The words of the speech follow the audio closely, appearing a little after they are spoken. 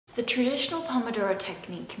The traditional Pomodoro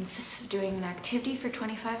technique consists of doing an activity for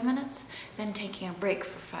 25 minutes, then taking a break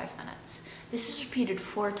for 5 minutes. This is repeated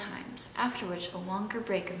 4 times, after which a longer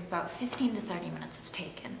break of about 15 to 30 minutes is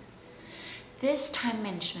taken. This time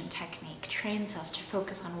management technique trains us to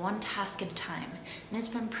focus on one task at a time and has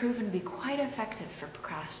been proven to be quite effective for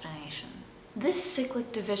procrastination. This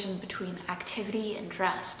cyclic division between activity and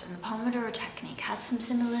rest in the Pomodoro technique has some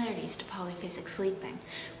similarities to polyphasic sleeping,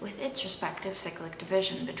 with its respective cyclic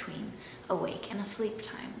division between awake and asleep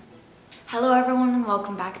time. Hello everyone and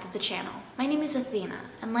welcome back to the channel. My name is Athena,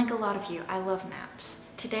 and like a lot of you, I love naps.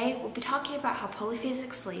 Today, we'll be talking about how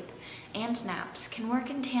polyphasic sleep and naps can work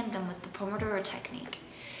in tandem with the Pomodoro technique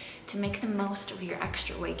to make the most of your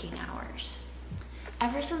extra waking hours.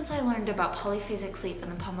 Ever since I learned about polyphasic sleep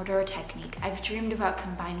and the Pomodoro technique, I've dreamed about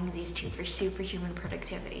combining these two for superhuman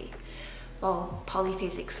productivity. While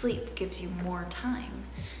polyphasic sleep gives you more time,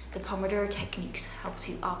 the Pomodoro technique helps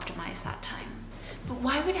you optimize that time. But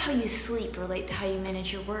why would how you sleep relate to how you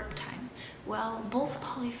manage your work time? Well, both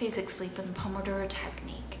polyphasic sleep and the Pomodoro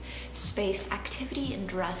technique space activity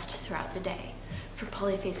and rest throughout the day. For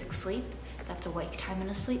polyphasic sleep, that's awake time and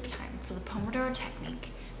asleep time. For the Pomodoro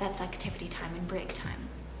technique, that's activity time and break time.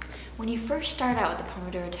 When you first start out with the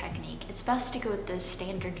Pomodoro technique, it's best to go with the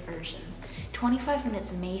standard version. 25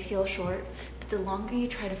 minutes may feel short, but the longer you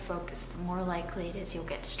try to focus, the more likely it is you'll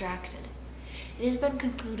get distracted. It has been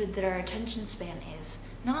concluded that our attention span is,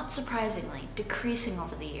 not surprisingly, decreasing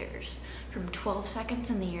over the years, from 12 seconds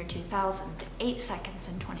in the year 2000 to 8 seconds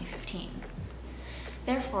in 2015.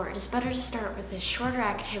 Therefore, it is better to start with a shorter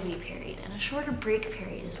activity period and a shorter break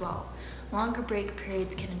period as well. Longer break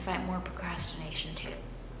periods can invite more procrastination too.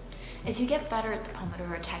 As you get better at the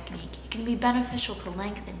Pomodoro technique, it can be beneficial to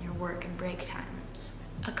lengthen your work and break times.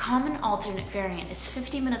 A common alternate variant is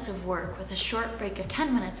 50 minutes of work with a short break of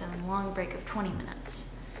 10 minutes and a long break of 20 minutes.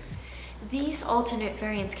 These alternate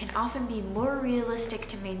variants can often be more realistic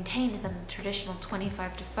to maintain than the traditional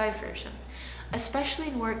 25 to 5 version, especially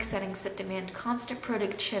in work settings that demand constant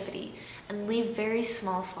productivity and leave very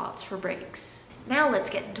small slots for breaks. Now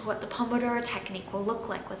let's get into what the Pomodoro technique will look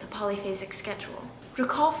like with a polyphasic schedule.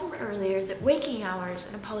 Recall from earlier that waking hours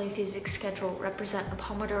in a polyphasic schedule represent a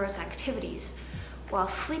Pomodoro's activities, while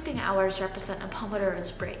sleeping hours represent a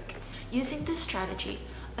Pomodoro's break. Using this strategy,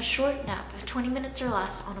 a short nap of 20 minutes or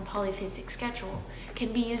less on a polyphasic schedule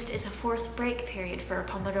can be used as a 4th break period for a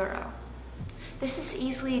Pomodoro. This is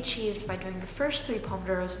easily achieved by doing the first 3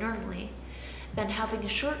 Pomodoros normally, then having a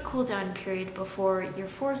short cooldown period before your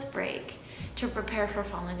 4th break to prepare for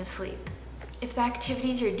falling asleep. If the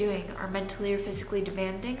activities you're doing are mentally or physically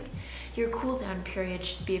demanding, your cooldown period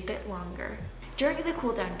should be a bit longer. During the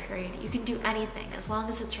cooldown period, you can do anything as long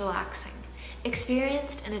as it's relaxing.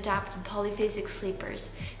 Experienced and adapted polyphasic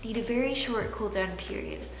sleepers need a very short cooldown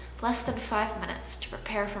period, less than 5 minutes, to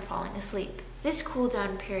prepare for falling asleep. This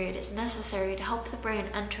cooldown period is necessary to help the brain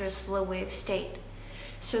enter a slow wave state,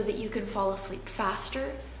 so that you can fall asleep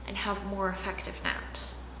faster and have more effective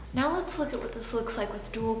naps. Now let's look at what this looks like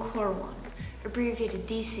with Dual Core 1, abbreviated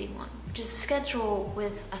DC1, which is a schedule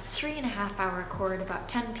with a 3.5 hour core at about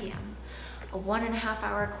 10 p.m., a 1.5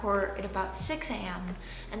 hour core at about 6 a.m.,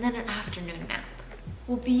 and then an afternoon nap.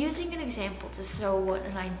 We'll be using an example to show what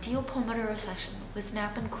an ideal Pomodoro session with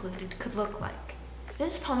nap included could look like.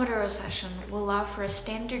 This Pomodoro session will allow for a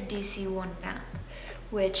standard DC1 nap,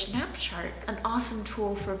 which Napchart, an awesome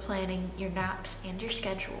tool for planning your naps and your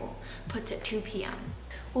schedule, puts at 2 p.m.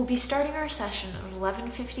 We'll be starting our session at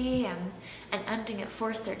 11:50 a.m. and ending at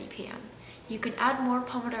 4:30 p.m. You can add more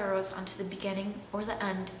Pomodoros onto the beginning or the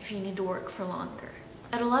end if you need to work for longer.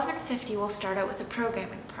 At 11:50, we'll start out with a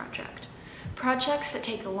programming project. Projects that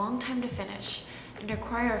take a long time to finish and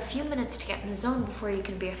require a few minutes to get in the zone before you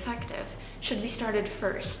can be effective should be started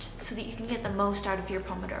first, so that you can get the most out of your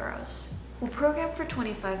Pomodoros. We'll program for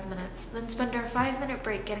 25 minutes, then spend our 5-minute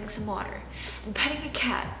break getting some water and petting a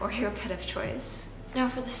cat or your pet of choice. Now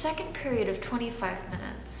for the second period of 25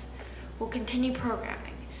 minutes, we'll continue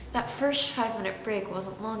programming. That first 5-minute break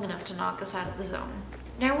wasn't long enough to knock us out of the zone.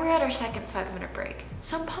 Now we're at our second 5-minute break.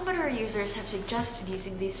 Some Pomodoro users have suggested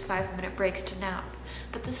using these 5-minute breaks to nap,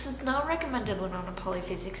 but this is not recommended when on a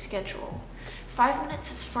polyphasic schedule. 5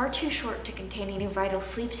 minutes is far too short to contain any vital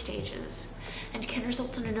sleep stages, and can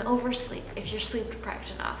result in an oversleep if you're sleep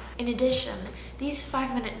deprived enough. In addition, these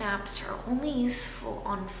 5-minute naps are only useful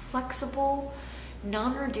on flexible,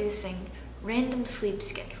 non-reducing, random sleep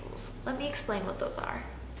schedules. Let me explain what those are.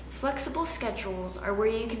 Flexible schedules are where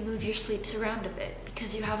you can move your sleeps around a bit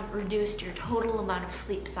because you haven't reduced your total amount of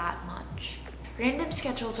sleep that much. Random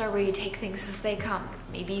schedules are where you take things as they come.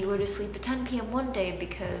 Maybe you go to sleep at 10 p.m. one day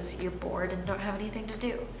because you're bored and don't have anything to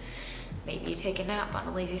do. Maybe you take a nap on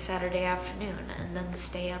a lazy Saturday afternoon and then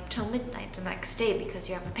stay up till midnight the next day because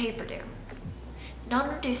you have a paper due.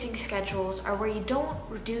 Non-reducing schedules are where you don't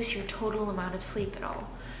reduce your total amount of sleep at all.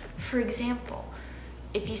 For example,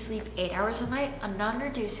 if you sleep 8 hours a night, a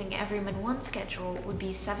non-reducing every min-1 schedule would be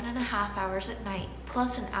 7.5 hours at night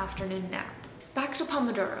plus an afternoon nap. Back to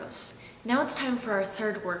Pomodoros. Now it's time for our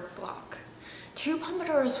third work block. 2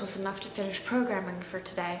 Pomodoros was enough to finish programming for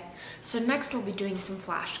today, so next we'll be doing some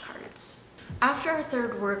flashcards. After our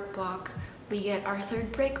third work block, we get our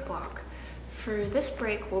third break block. For this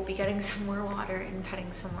break, we'll be getting some more water and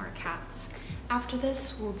petting some more cats. After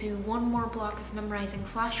this, we'll do one more block of memorizing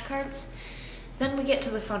flashcards. Then we get to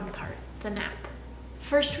the fun part, the nap.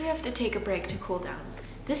 First, we have to take a break to cool down.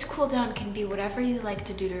 This cool down can be whatever you like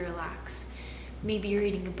to do to relax. Maybe you're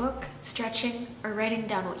reading a book, stretching, or writing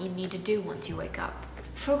down what you need to do once you wake up.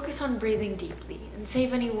 Focus on breathing deeply and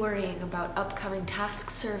save any worrying about upcoming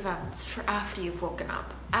tasks or events for after you've woken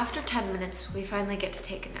up. After 10 minutes, we finally get to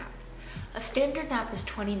take a nap. A standard nap is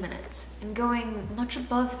 20 minutes, and going much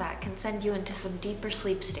above that can send you into some deeper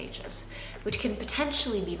sleep stages, which can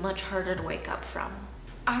potentially be much harder to wake up from.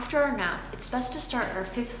 After our nap, it's best to start our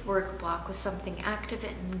 5th work block with something active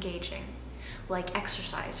and engaging, like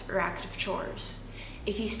exercise or active chores.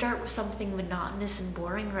 If you start with something monotonous and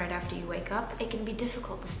boring right after you wake up, it can be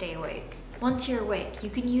difficult to stay awake. Once you're awake, you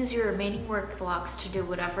can use your remaining work blocks to do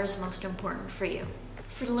whatever is most important for you.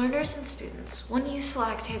 For learners and students, one useful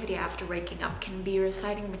activity after waking up can be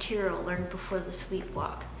reciting material learned before the sleep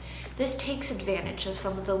block. This takes advantage of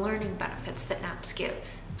some of the learning benefits that naps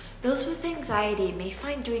give. Those with anxiety may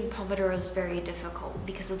find doing Pomodoros very difficult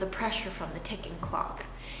because of the pressure from the ticking clock.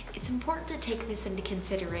 It's important to take this into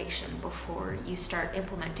consideration before you start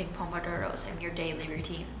implementing Pomodoros in your daily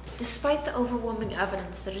routine. Despite the overwhelming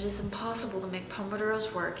evidence that it is impossible to make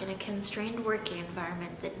Pomodoros work in a constrained working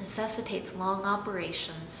environment that necessitates long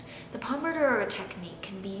operations, the Pomodoro technique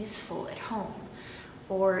can be useful at home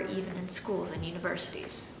or even in schools and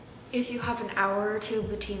universities. If you have an hour or 2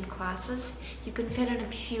 between classes, you can fit in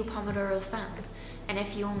a few Pomodoros then, and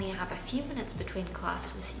if you only have a few minutes between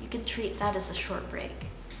classes, you can treat that as a short break.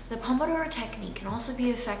 The Pomodoro technique can also be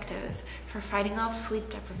effective for fighting off sleep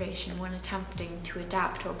deprivation when attempting to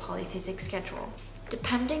adapt to a polyphasic schedule.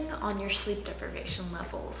 Depending on your sleep deprivation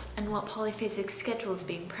levels and what polyphasic schedule is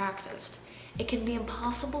being practiced, it can be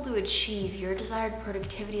impossible to achieve your desired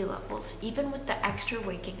productivity levels even with the extra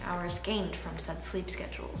waking hours gained from said sleep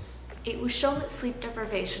schedules. It was shown that sleep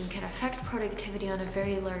deprivation can affect productivity on a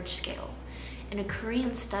very large scale. In a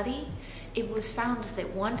Korean study, it was found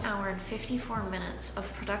that 1 hour and 54 minutes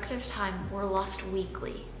of productive time were lost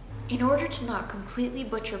weekly. In order to not completely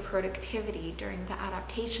butcher productivity during the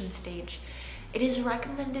adaptation stage, it is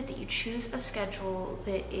recommended that you choose a schedule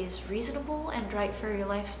that is reasonable and right for your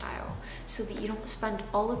lifestyle so that you don't spend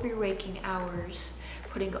all of your waking hours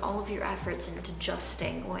putting all of your efforts into just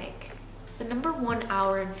staying awake. The number 1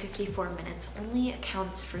 hour and 54 minutes only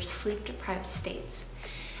accounts for sleep-deprived states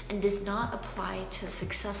and does not apply to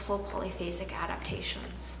successful polyphasic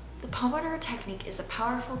adaptations. The Pomodoro technique is a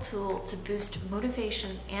powerful tool to boost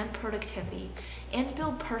motivation and productivity and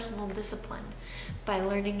build personal discipline by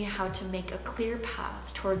learning how to make a clear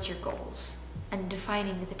path towards your goals and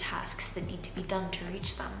defining the tasks that need to be done to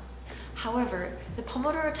reach them. However, the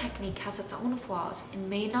Pomodoro technique has its own flaws and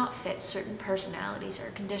may not fit certain personalities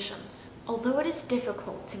or conditions. Although it is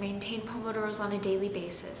difficult to maintain Pomodoros on a daily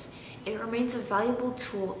basis, it remains a valuable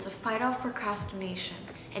tool to fight off procrastination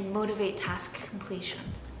and motivate task completion.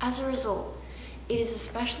 As a result, it is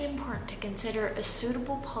especially important to consider a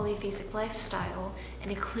suitable polyphasic lifestyle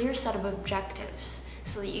and a clear set of objectives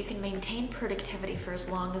so that you can maintain productivity for as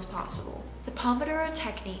long as possible. The Pomodoro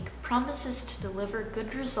technique promises to deliver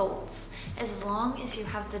good results as long as you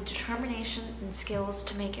have the determination and skills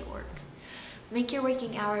to make it work. Make your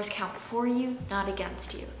waking hours count for you, not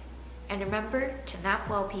against you. And remember to nap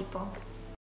well, people.